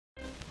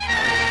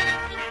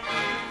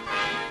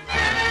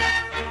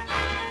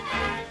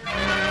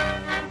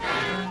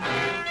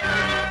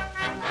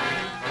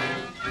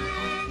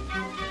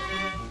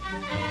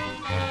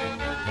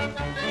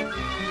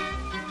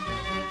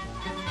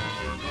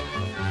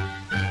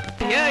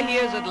Here he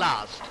is at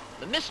last,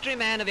 the mystery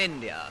man of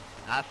India.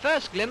 Our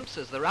first glimpse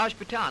as the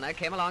Rajputana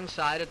came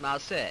alongside at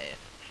Marseilles.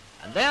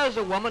 And there's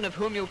a woman of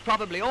whom you've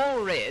probably all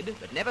read,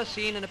 but never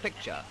seen in a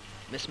picture.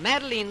 Miss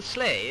Madeline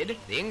Slade,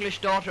 the English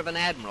daughter of an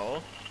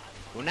admiral,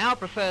 who now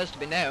prefers to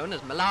be known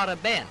as Malara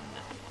Ben.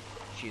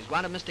 She's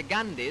one of Mr.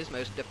 Gandhi's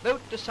most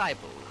devout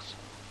disciples.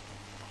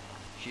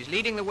 She's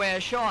leading the way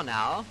ashore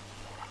now,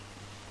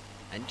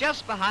 and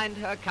just behind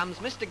her comes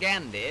Mr.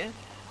 Gandhi,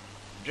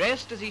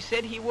 dressed as he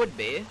said he would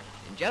be,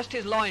 in just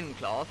his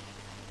loincloth,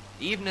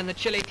 even in the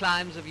chilly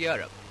climes of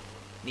Europe.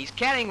 And he's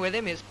carrying with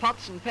him his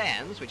pots and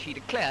pans, which he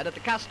declared at the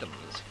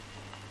customs.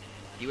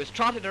 He was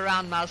trotted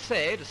around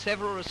Marseilles to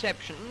several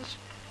receptions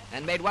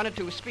and made one or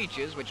two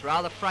speeches which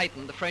rather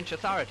frightened the French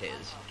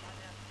authorities.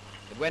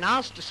 But when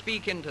asked to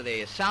speak into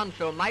the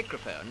sound-filled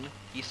microphone,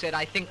 he said,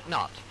 "I think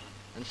not."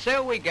 And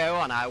so we go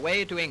on our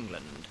way to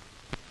England.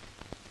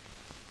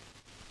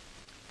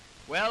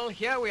 Well,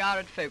 here we are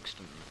at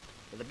Folkestone,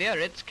 with the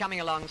Biarritz coming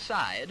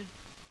alongside,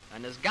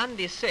 and as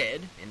Gandhi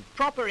said, in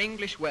proper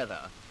English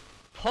weather,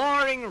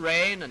 pouring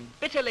rain and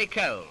bitterly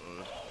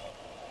cold.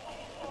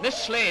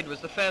 Miss Slade was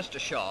the first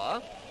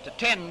ashore to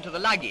tend to the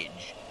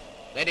luggage,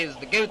 that is,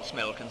 the goat's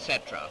milk,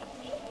 etc.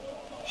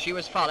 She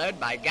was followed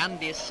by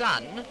Gandhi's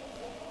son,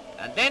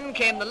 and then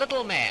came the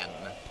little man,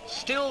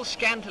 still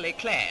scantily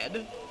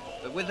clad,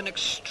 but with an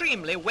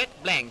extremely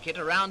wet blanket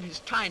around his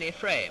tiny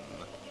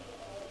frame.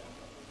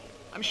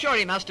 I'm sure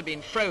he must have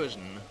been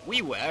frozen.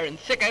 We were in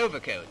thick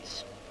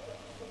overcoats.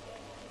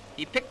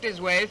 He picked his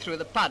way through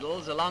the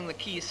puddles along the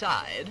quay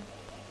side,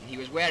 and he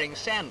was wearing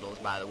sandals,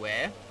 by the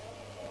way,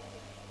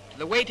 to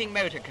the waiting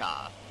motor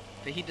car,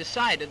 for he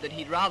decided that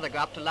he'd rather go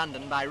up to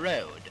London by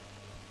road.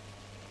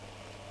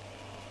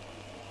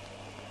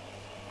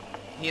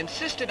 He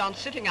insisted on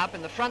sitting up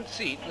in the front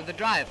seat with the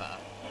driver.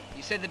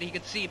 He said that he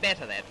could see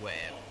better that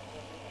way.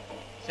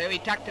 So he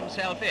tucked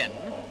himself in,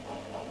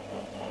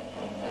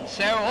 and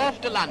so off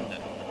to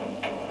London,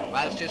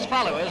 whilst his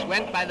followers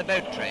went by the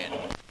boat train.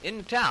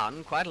 In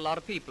town, quite a lot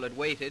of people had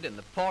waited in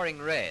the pouring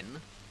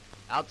rain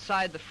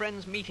outside the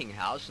Friends Meeting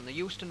House on the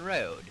Euston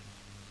Road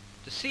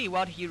to see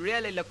what he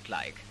really looked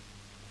like.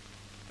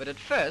 But at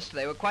first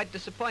they were quite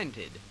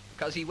disappointed,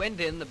 because he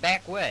went in the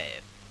back way.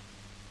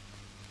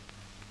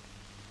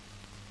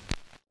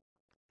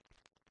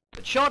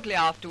 But shortly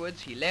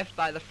afterwards he left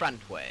by the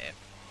front way.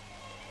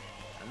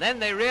 And then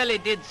they really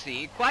did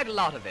see quite a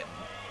lot of him,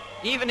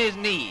 even his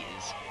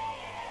knees.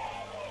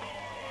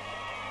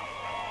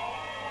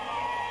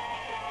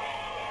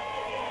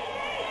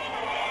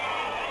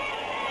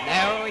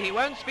 No, he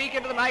won't speak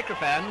into the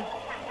microphone.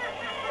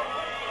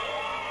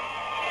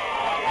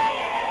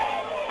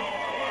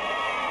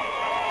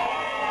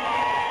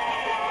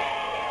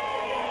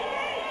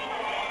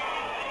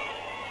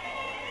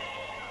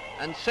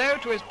 And so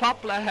to his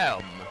popular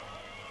home,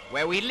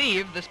 where we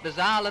leave this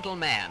bizarre little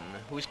man,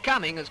 whose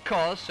coming has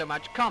caused so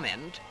much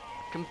comment,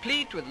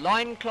 complete with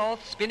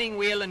loincloth, spinning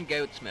wheel and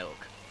goat's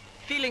milk,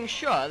 feeling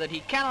sure that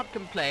he cannot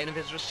complain of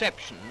his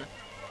reception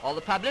or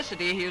the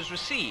publicity he has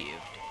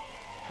received,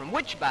 from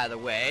which, by the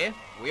way,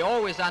 we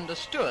always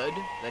understood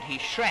that he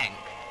shrank.